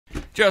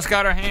Just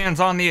got our hands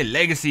on the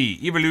Legacy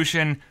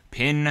Evolution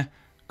Pin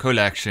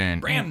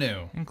Collection. Brand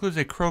new. Includes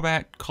a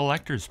Crobat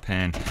collector's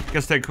pin.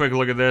 Let's take a quick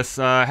look at this.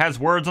 Has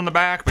words on the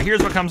back, but here's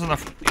what comes on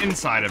the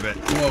inside of it.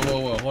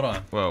 Whoa, hold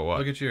on. Whoa, what?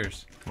 Look at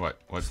yours. What?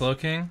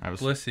 Slowking,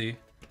 Blissey,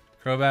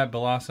 Crobat,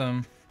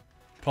 Bellossom,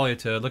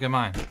 Politoed. Look at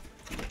mine.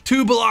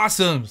 2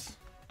 Bellossoms!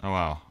 Oh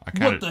wow.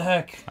 What the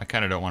heck? I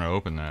kinda don't want to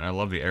open that. I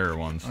love the error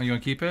ones. Oh, you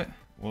wanna keep it?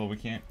 Well, we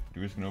can't.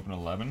 We're just gonna open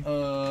 11?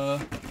 Are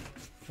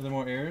there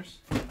more errors?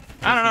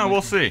 I don't know,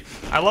 we'll see.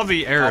 I love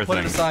the error I'll put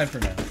it aside for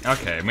now.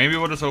 Okay, maybe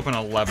we'll just open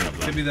 11 of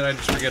them. Could be that I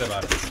just forget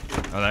about it.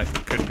 Oh, that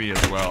could be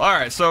as well.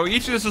 Alright, so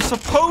each of this is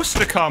supposed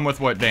to come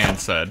with what Dan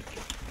said.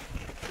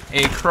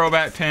 A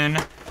Crobat pin.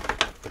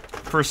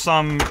 For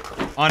some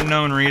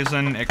unknown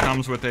reason, it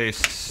comes with a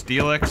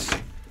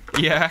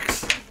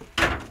Steelix-EX,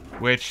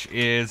 which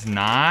is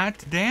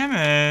not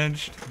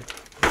damaged.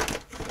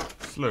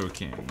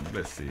 Slowking,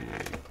 Blissey.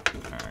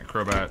 Alright,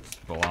 Crobat,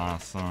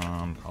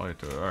 Bellossom,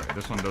 Politoed. Alright,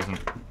 this one doesn't.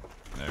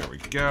 There we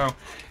go.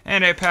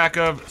 And a pack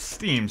of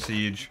Steam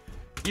Siege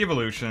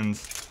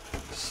Evolutions,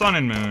 Sun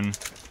and Moon,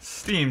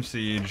 Steam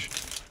Siege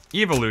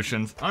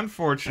Evolutions.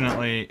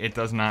 Unfortunately, it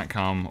does not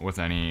come with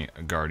any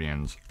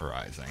Guardians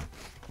Rising,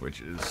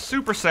 which is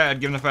super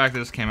sad given the fact that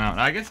this came out.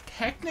 And I guess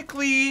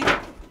technically,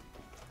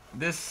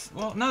 this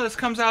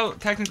comes out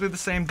technically the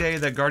same day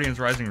that Guardians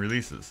Rising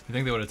releases. You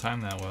think they would have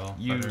timed that well?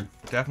 You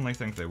definitely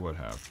think they would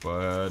have,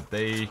 but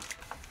they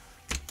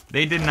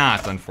did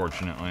not,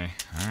 unfortunately.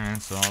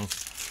 Alright, so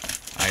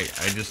I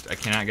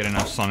cannot get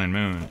enough Sun and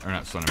Moon, or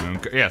not Sun and Moon.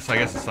 Yes, I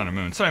guess it's Sun and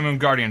Moon. Sun and Moon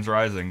Guardians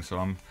Rising, so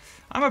I'm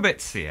a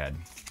bit sad.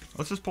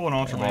 Let's just pull an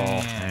Ultra Ball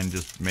and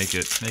just make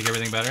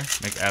everything better?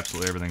 Make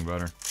absolutely everything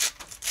better.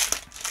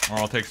 Or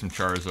I'll take some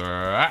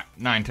Charizard.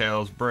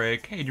 Ninetales,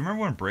 Break. Hey, do you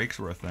remember when breaks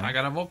were a thing? I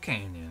got a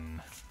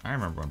Volcanion. I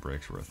remember when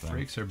breaks were a thing.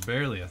 Breaks are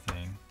barely a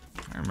thing.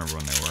 I remember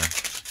when they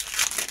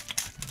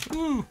were.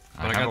 Ooh,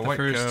 but I got the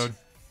first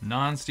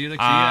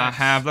non-Steelix-EX. I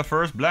have the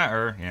first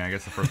yeah, I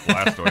guess the first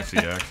Blastoise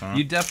EX, huh?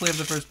 You definitely have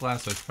the first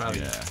Blastoise,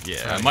 probably.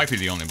 Yeah, it might be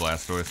the only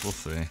Blastoise. We'll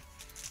see.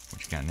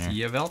 What you got in there?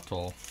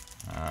 Yveltal.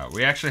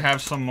 We actually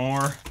have some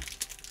more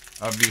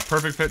of these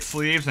Perfect Fit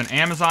sleeves, and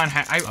Amazon.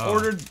 I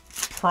ordered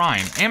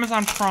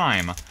Amazon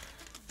Prime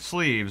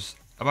sleeves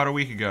about a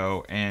week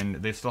ago, and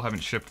they still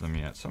haven't shipped them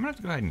yet. So I'm gonna have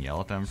to go ahead and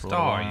yell at them for a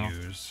little while.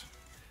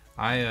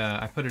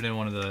 I put it in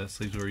one of the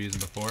sleeves we were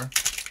using before.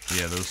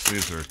 Yeah, those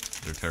sleeves they're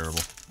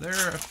terrible.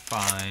 They're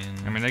fine.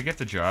 I mean, they get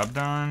the job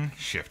done.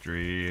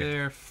 Shiftery.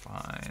 They're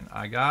fine.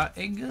 I got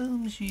a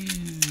Gumshoe.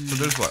 So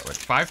there's what, like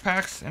 5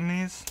 packs in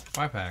these?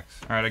 5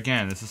 packs. All right,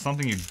 again, this is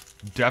something you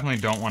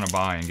definitely don't want to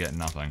buy and get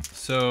nothing.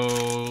 So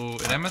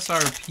an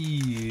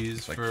MSRP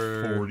is like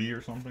for 40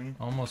 or something.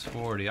 Almost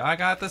 40. I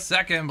got the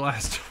second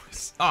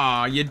Blastoise.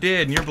 Aw, you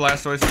did, and your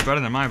Blastoise is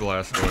better than my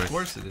Blastoise. Of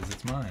course it is.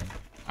 It's mine.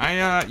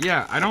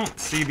 Yeah, I don't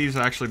see these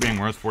actually being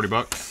worth 40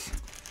 bucks.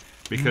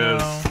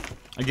 Because,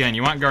 again,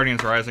 you want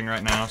Guardians Rising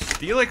right now.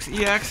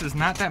 Steelix-EX is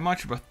not that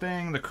much of a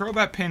thing. The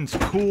Crobat pin's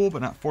cool,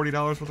 but not $40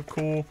 worth of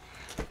cool.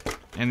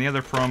 And the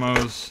other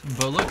promos.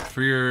 But look,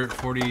 for your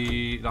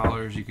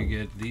 $40, you could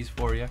get these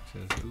 4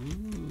 EXs.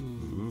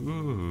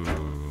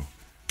 Ooh.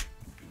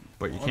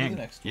 But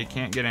you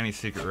can't get any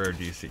secret rare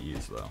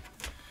DCEs though.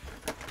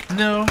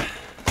 No.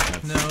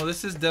 No,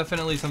 this is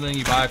definitely something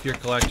you buy if you're a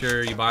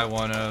collector, you buy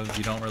one of,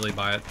 you don't really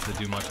buy it to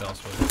do much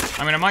else with it.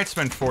 I mean, I might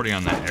spend 40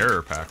 on that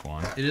error pack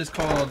one. It is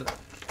called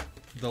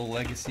the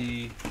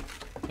Legacy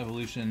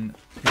Evolution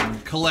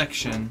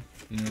Collection.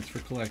 You know, it's for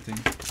collecting.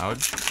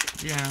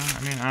 Yeah, I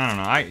mean, I don't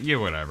know.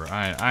 Whatever.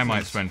 I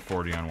might spend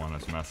 40 on one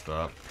that's messed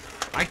up.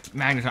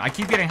 Magnus, I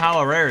keep getting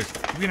hollow rares.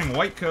 I'm getting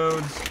white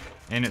codes,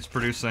 and it's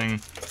producing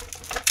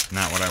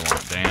not what I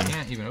want, Dan. I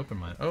can't even open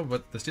mine. Oh,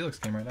 but the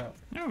Steelix came right out.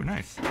 Oh,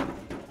 nice.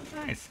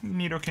 Nice.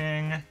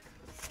 Nidoking.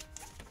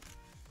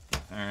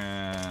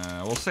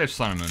 We'll save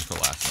Sun and Moon for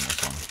last on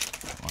this one.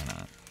 Why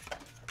not?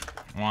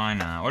 Why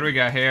not? What do we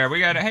got here?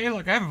 Hey,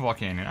 look, I have a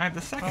Volcanion. I have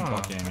the second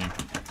Volcanion.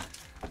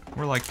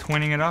 We're like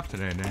twinning it up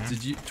today, Dan.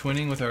 Did you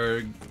twinning with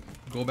our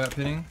Golbat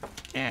pinning?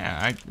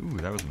 Yeah, ooh,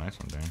 that was a nice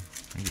one, Dan.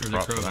 Or is it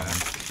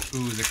Crobat?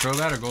 Ooh, is it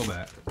Crobat or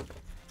Golbat?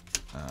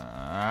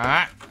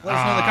 Let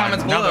us know in the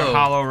comments below. Another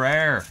hollow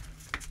rare.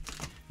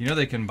 You know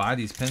they can buy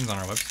these pins on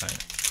our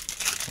website.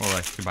 Well,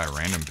 they can buy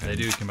random pins. They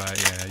do can buy,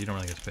 yeah, you don't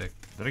really get to pick.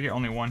 Did I get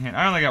only 1 hit?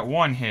 I only got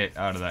 1 hit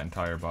out of that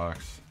entire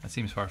box. That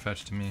seems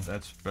far-fetched to me.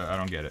 I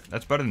don't get it.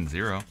 That's better than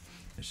 0.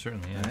 It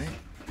certainly is. Right.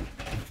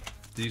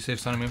 Did you save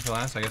Sun and Moon for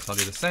last? I guess I'll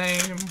do the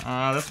same.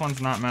 This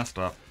one's not messed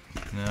up.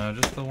 No,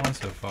 just the one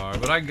so far.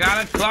 But I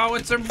got it, Claw,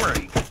 it's a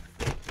break.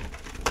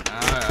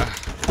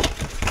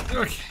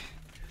 Okay.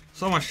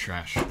 So much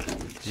trash.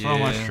 So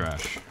much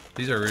trash.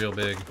 These are real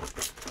big.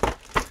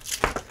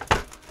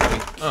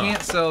 We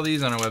can't sell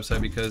these on our website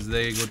because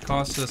they would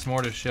cost us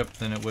more to ship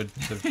than it would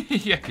to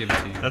give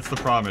it to you. That's the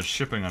problem, is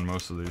shipping on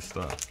most of these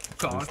stuff.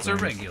 Costs are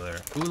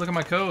regular. Ooh, look at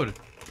my code.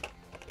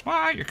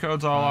 What? Your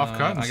code's all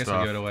off-cut and I guess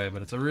I'll give it away,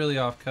 but it's a really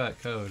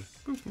off-cut code.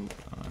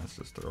 Let's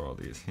just throw all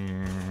these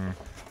here.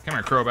 Come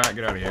here, Crobat,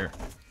 get out of here.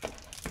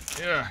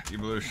 Yeah,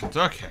 evolutions.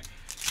 Okay.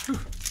 Whew.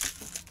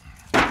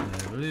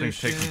 Things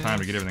take some time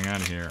to get everything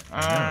out of here.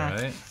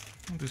 Alright.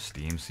 I'll do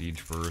Steam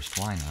Siege first.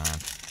 Why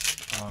not?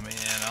 Oh man,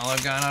 all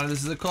I've gotten out of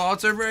this is a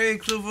Culture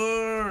Break so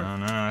far. Oh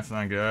no, that's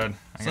not good.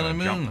 I Sun got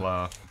and a jump Moon.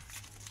 bluff.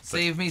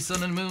 Save me,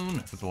 Sun and Moon.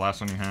 Is this the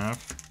last one you have?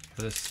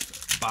 For this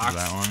box.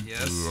 That one?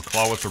 Yes. Ooh, a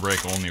Claw Whistle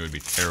Break only would be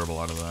terrible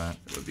out of that.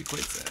 It would be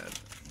quite sad.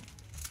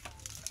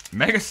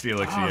 Mega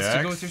Steelix-EX. Oh, it's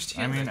to go with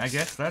your I mean, Steelix. I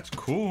guess that's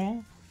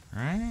cool,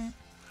 right?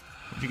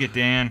 What'd you get,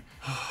 Dan?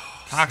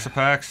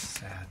 Toxapex.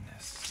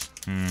 Sadness.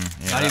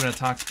 Yeah, Not even a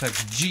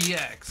Toxapex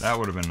GX. That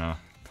would have been a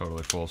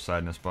totally full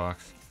sadness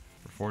box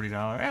for $40.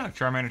 Yeah, like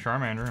Charmander.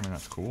 I mean,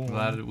 that's cool.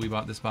 Glad we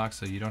bought this box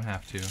so you don't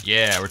have to.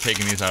 Yeah, we're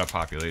taking these out of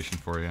population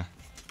for you.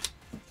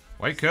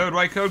 White Code,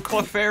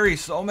 Clefairy.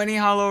 So many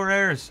hollow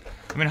rares.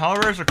 I mean, hollow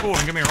rares are cool,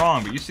 don't get me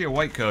wrong, but you see a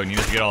white code and you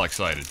just get all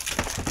excited.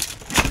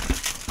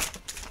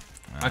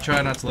 I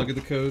try not to look at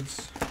the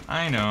codes.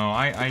 I know,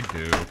 I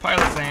do.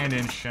 Pilot Sand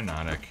and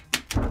Shiinotic.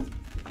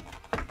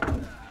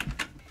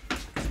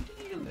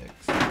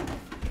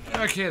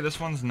 Okay, this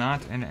one's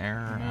not an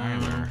error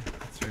either.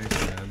 That's very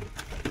sad.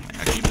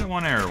 I keep the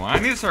one error one. I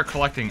need to start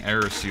collecting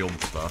error sealed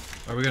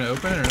stuff. Are we gonna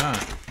open it or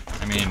not?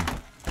 I mean,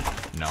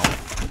 no. All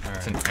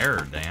It's right. an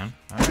error, Dan.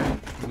 All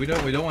right. We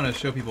don't want to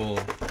show people,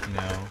 you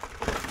know,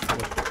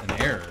 what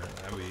an error.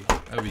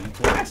 That would be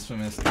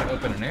blasphemous to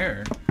open an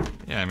error.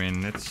 Yeah, I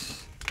mean,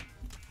 it's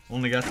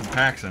only got some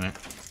packs in it.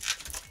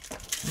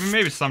 I mean,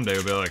 maybe someday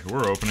we'll be like,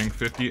 we're opening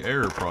 50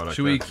 error products.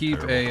 Should we That's keep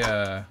terrible.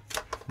 a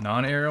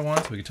non-error one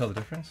so we can tell the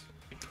difference?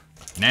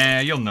 Nah,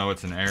 you'll know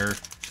it's an error.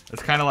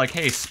 It's kind of like,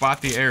 hey,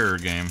 spot the error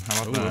game.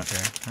 How about Ooh, that?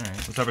 okay. All right.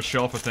 Let's have a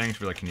shelf of things.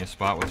 Be like, can you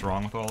spot what's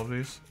wrong with all of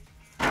these?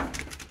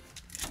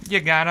 You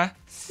got a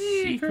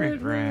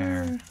secret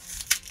rare.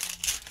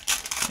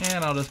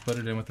 And I'll just put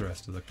it in with the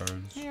rest of the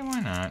cards. Yeah,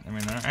 why not? I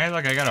mean, I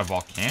got a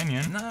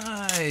Volcanion.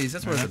 Nice.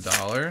 That's worth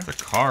 $1. It's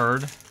a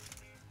card.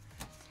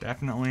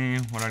 Definitely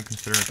what I'd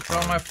consider a It's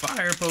card. all my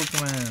fire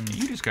Pokemon.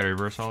 You just got a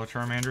reverse holo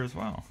Charmander as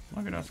well.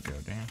 Look at us go,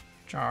 Dan.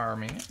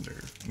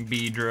 Charmander.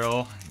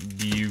 Beedrill,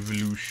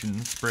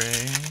 Devolution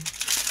Spray.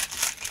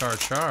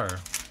 Char.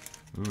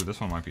 Ooh, this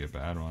one might be a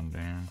bad one,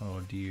 Dan.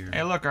 Oh dear.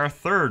 Hey, look, our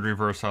third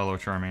reverse holo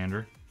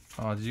Charmander.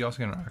 Oh, did you also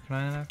get an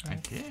Arcanine in that I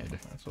pack? did.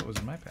 That's what was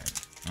in my pack.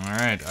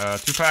 Alright,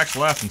 2 packs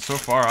left, and so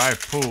far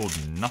I've pulled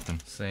nothing.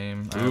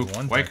 Same. I Ooh, have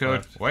one white pack code,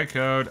 left. white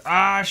code.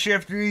 Ah,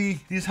 Shifty!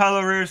 These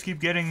hollow rares keep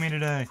getting me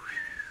today.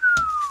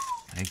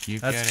 I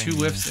keep That's getting 2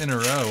 me. whiffs in a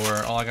row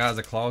where all I got is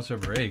a Claws or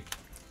Break.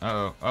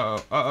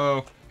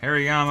 Uh-oh.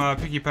 Hariyama,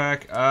 Picky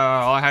Pack.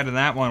 All I had in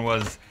that one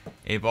was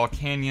a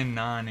Volcanion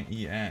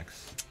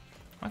non-EX.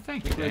 Well,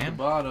 thank you, At the Dan.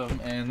 bottom,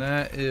 and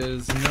that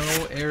is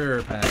no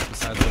error pack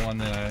besides the one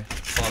that I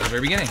saw at the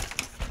very beginning.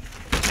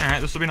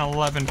 Alright, this will be an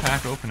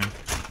 11-pack opening.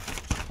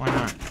 Why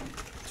not?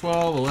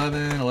 12,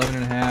 11, 11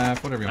 and a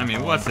half, whatever you I want to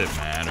mean, call what's them. it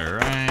matter,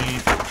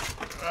 right?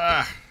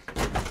 Ah.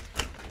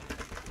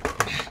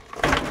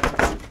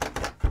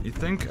 You'd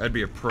think I'd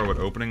be a pro at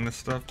opening this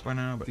stuff by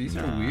now, but These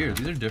are nah. weird.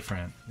 These are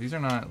different. These are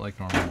not like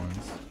normal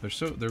ones.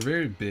 They're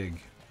very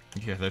big.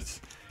 Yeah, that's...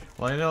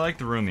 Well, I like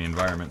to ruin the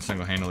environment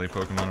single-handedly,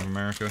 Pokemon of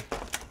America.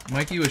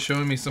 Mikey was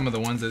showing me some of the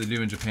ones that they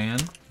do in Japan.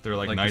 They're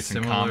like the nice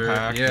and similar-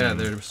 compact. Yeah, and-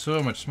 they're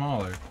so much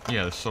smaller.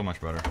 Yeah, they're so much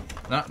better.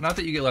 Not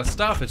that you get less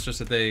stuff. It's just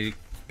that they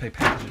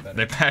package it better.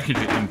 They package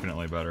it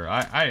infinitely better.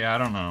 I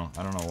don't know.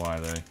 I don't know why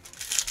they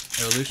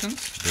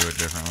Evolutions? do it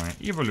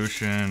differently.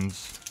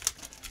 Evolutions.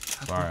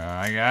 Sorry,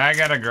 I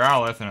got a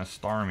Growlithe and a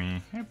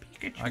Starmie. Hey,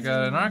 Pikachu. I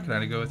got an Arcanine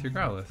to go with your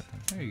Growlithe.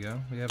 There you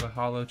go. We have a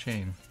hollow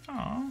chain.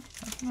 Aw,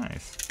 that's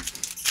nice.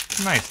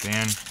 Nice,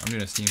 Dan. I'm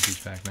doing a Steam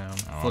Siege pack now.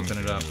 Oh, Flipping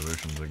I'm it up. doing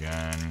Evolutions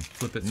again.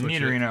 Flip it, switch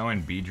it. Nidorino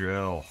and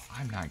Beedrill.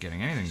 I'm not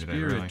getting anything today,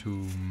 really.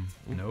 Spiritomb.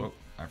 Oop, Nope.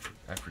 oh,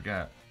 I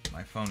forgot.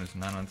 My phone is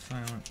not on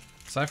silent.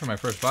 Aside from my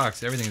first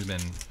box, everything's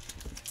been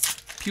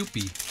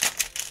pupy.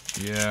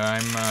 Yeah,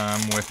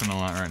 I'm whiffing a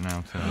lot right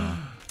now, too.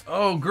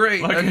 Oh,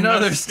 great! Look, Another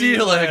another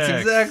Steelix! Steelix.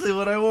 Exactly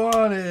what I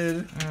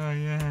wanted! Oh,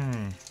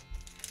 yay.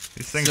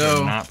 These things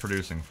So- are not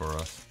producing for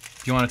us.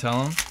 Do you want to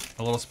tell them?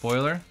 A little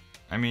spoiler?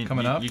 I mean,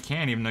 Coming up? you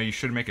can't, even though you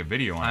should make a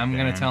video on it. I'm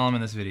going to Dan. tell them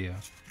in this video.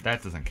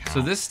 That doesn't count.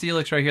 So this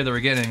Steelix right here that we're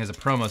getting is a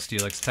promo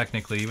Steelix,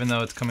 technically, even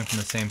though it's coming from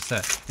the same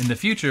set. In the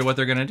future, what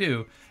they're going to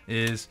do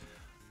is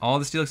all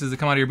the Steelixes that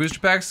come out of your booster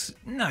packs,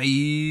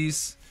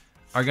 nice,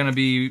 are going to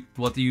be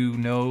what you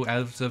know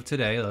as of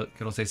today. Look,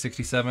 it'll say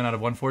 67 out of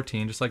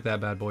 114, just like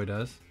that bad boy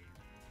does.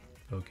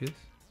 Focus.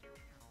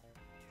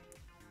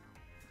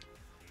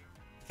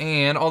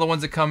 And all the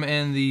ones that come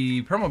in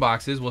the promo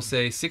boxes will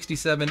say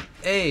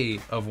 67A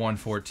of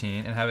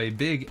 114 and have a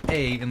big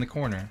A in the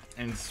corner.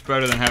 And it's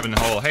better than having the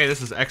whole, hey,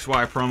 this is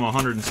XY promo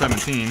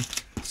 117.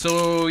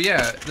 So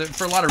yeah,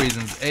 for a lot of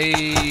reasons.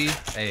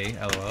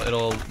 LOL,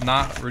 it'll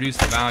not reduce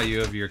the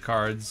value of your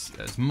cards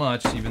as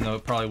much, even though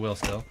it probably will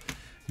still.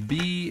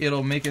 B,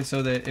 it'll make it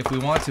so that if we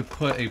want to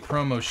put a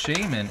promo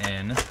Shaman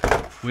in,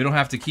 we don't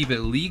have to keep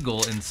it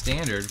legal in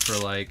standard for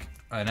like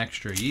an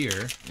extra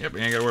year. Yep, you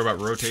ain't gotta worry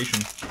about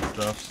rotation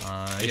stuff.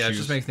 Yeah, it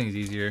just makes things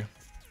easier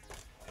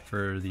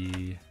for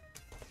the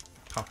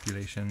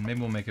population. Maybe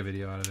we'll make a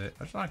video out of it.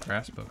 There's not a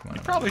grass Pokemon.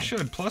 You probably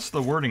should. Plus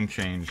the wording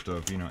changed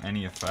of, you know,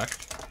 any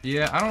effect.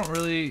 Yeah, I don't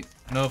really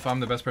know if I'm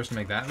the best person to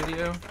make that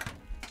video.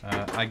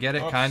 I get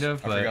it, kind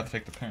of, but... I forgot to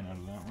take the pen out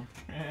of that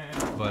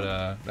one.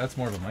 But that's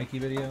more of a Mikey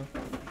video.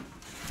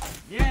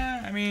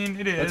 Yeah, I mean,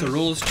 it is. That's a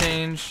rules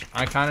change.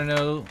 I kind of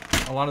know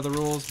a lot of the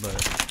rules, but...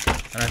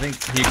 And I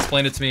think he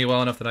explained it to me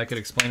well enough that I could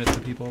explain it to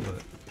people,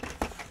 but...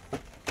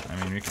 I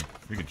mean,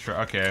 we could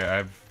try... Okay,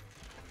 I've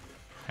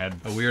had...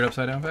 A weird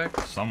upside down pack?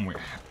 Some weird...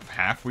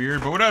 Half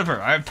weird, but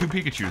whatever. I have 2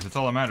 Pikachus. That's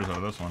all that matters out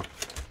of this one.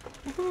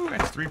 Woohoo,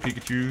 that's 3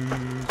 Pikachus.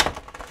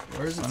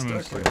 Where's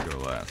it stuck? Go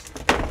last.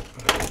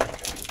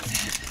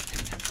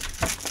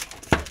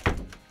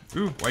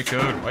 Ooh, white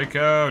code, white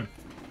code.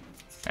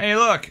 Hey,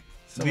 look.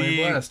 So many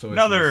Blastoises.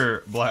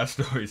 Another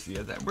Blastoise.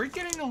 Yeah, we're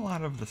getting a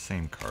lot of the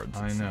same cards.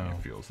 I know.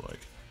 It feels like.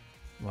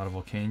 A lot of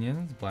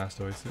Volcanions,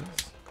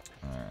 Blastoises,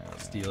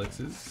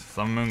 Steelixes.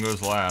 Sun Moon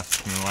goes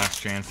last. And the last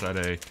chance at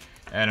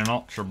an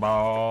Ultra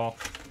Ball.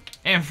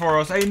 And for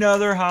us,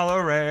 another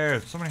Holo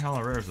Rare. So many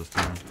Holo Rares this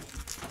time.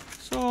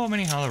 So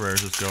many Holo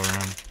Rares this go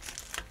around.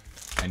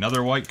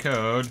 Another white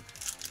code.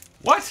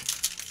 What?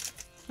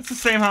 That's the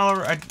same Holo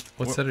Rare.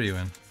 What set are you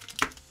in?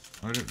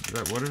 What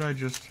did I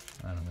just...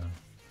 I don't know.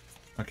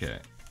 Okay.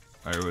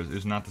 It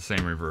was not the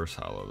same reverse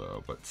holo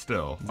though, but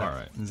still.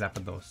 Alright.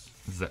 Zapdos.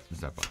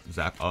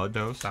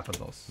 Zapados?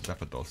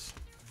 Zapdos.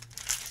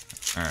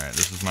 Alright,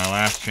 this is my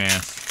last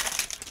chance.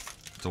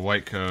 It's a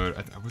white code.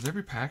 Was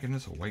every pack in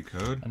this a white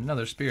code?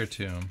 Another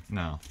Spiritomb.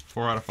 No.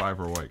 4 out of 5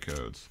 were white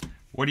codes.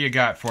 What do you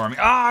got for me?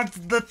 Ah, it's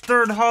the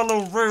 3rd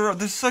holo rare.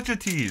 This is such a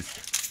tease.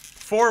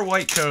 4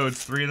 white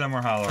codes, 3 of them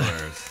were holo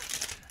rares.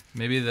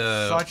 Maybe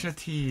the... Such a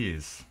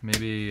tease.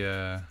 Maybe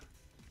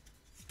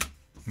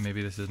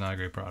this is not a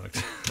great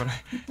product. But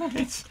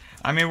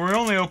I mean, we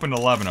only opened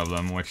 11 of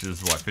them, which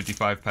is, what,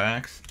 55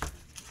 packs?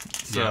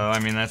 So, yeah. I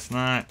mean, that's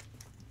not...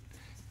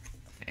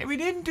 We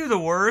didn't do the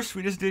worst,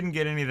 we just didn't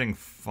get anything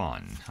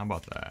fun. How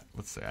about that?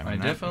 Let's see. I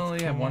mean, I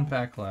definitely have 1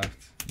 pack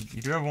left.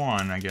 You do have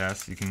 1, I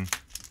guess.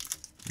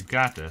 You've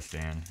got this,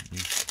 Dan.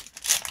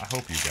 I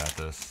hope you got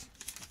this.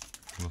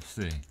 We'll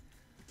see.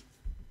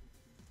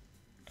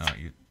 Oh,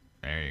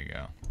 there you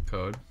go.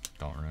 Code.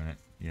 Don't ruin it.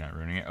 You're not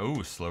ruining it.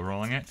 Oh, slow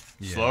rolling it.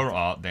 Yeah.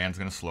 Oh, Dan's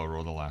gonna slow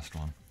roll the last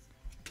one.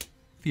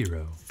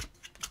 Vero.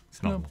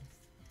 Snubble.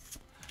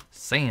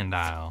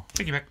 Sandile.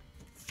 Piggyback.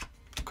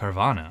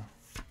 Carvana.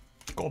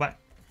 Golbat.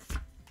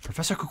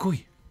 Professor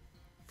Kukui.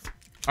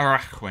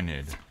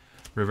 Araquanid.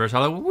 Reverse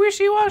Holo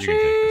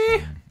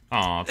Wishy-Washy.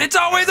 Aw, it's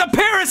always a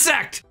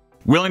Parasect!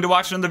 Willing to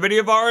watch another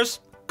video of ours?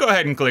 Go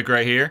ahead and click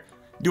right here.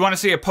 Do you want to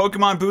see a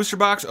Pokemon booster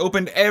box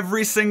opened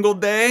every single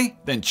day?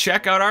 Then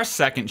check out our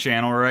second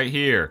channel right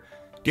here.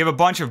 Do you have a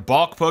bunch of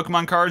bulk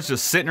Pokemon cards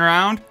just sitting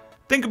around?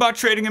 Think about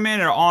trading them in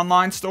at our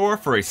online store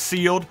for a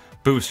sealed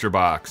booster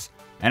box.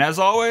 And as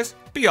always,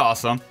 be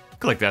awesome.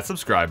 Click that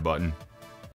subscribe button.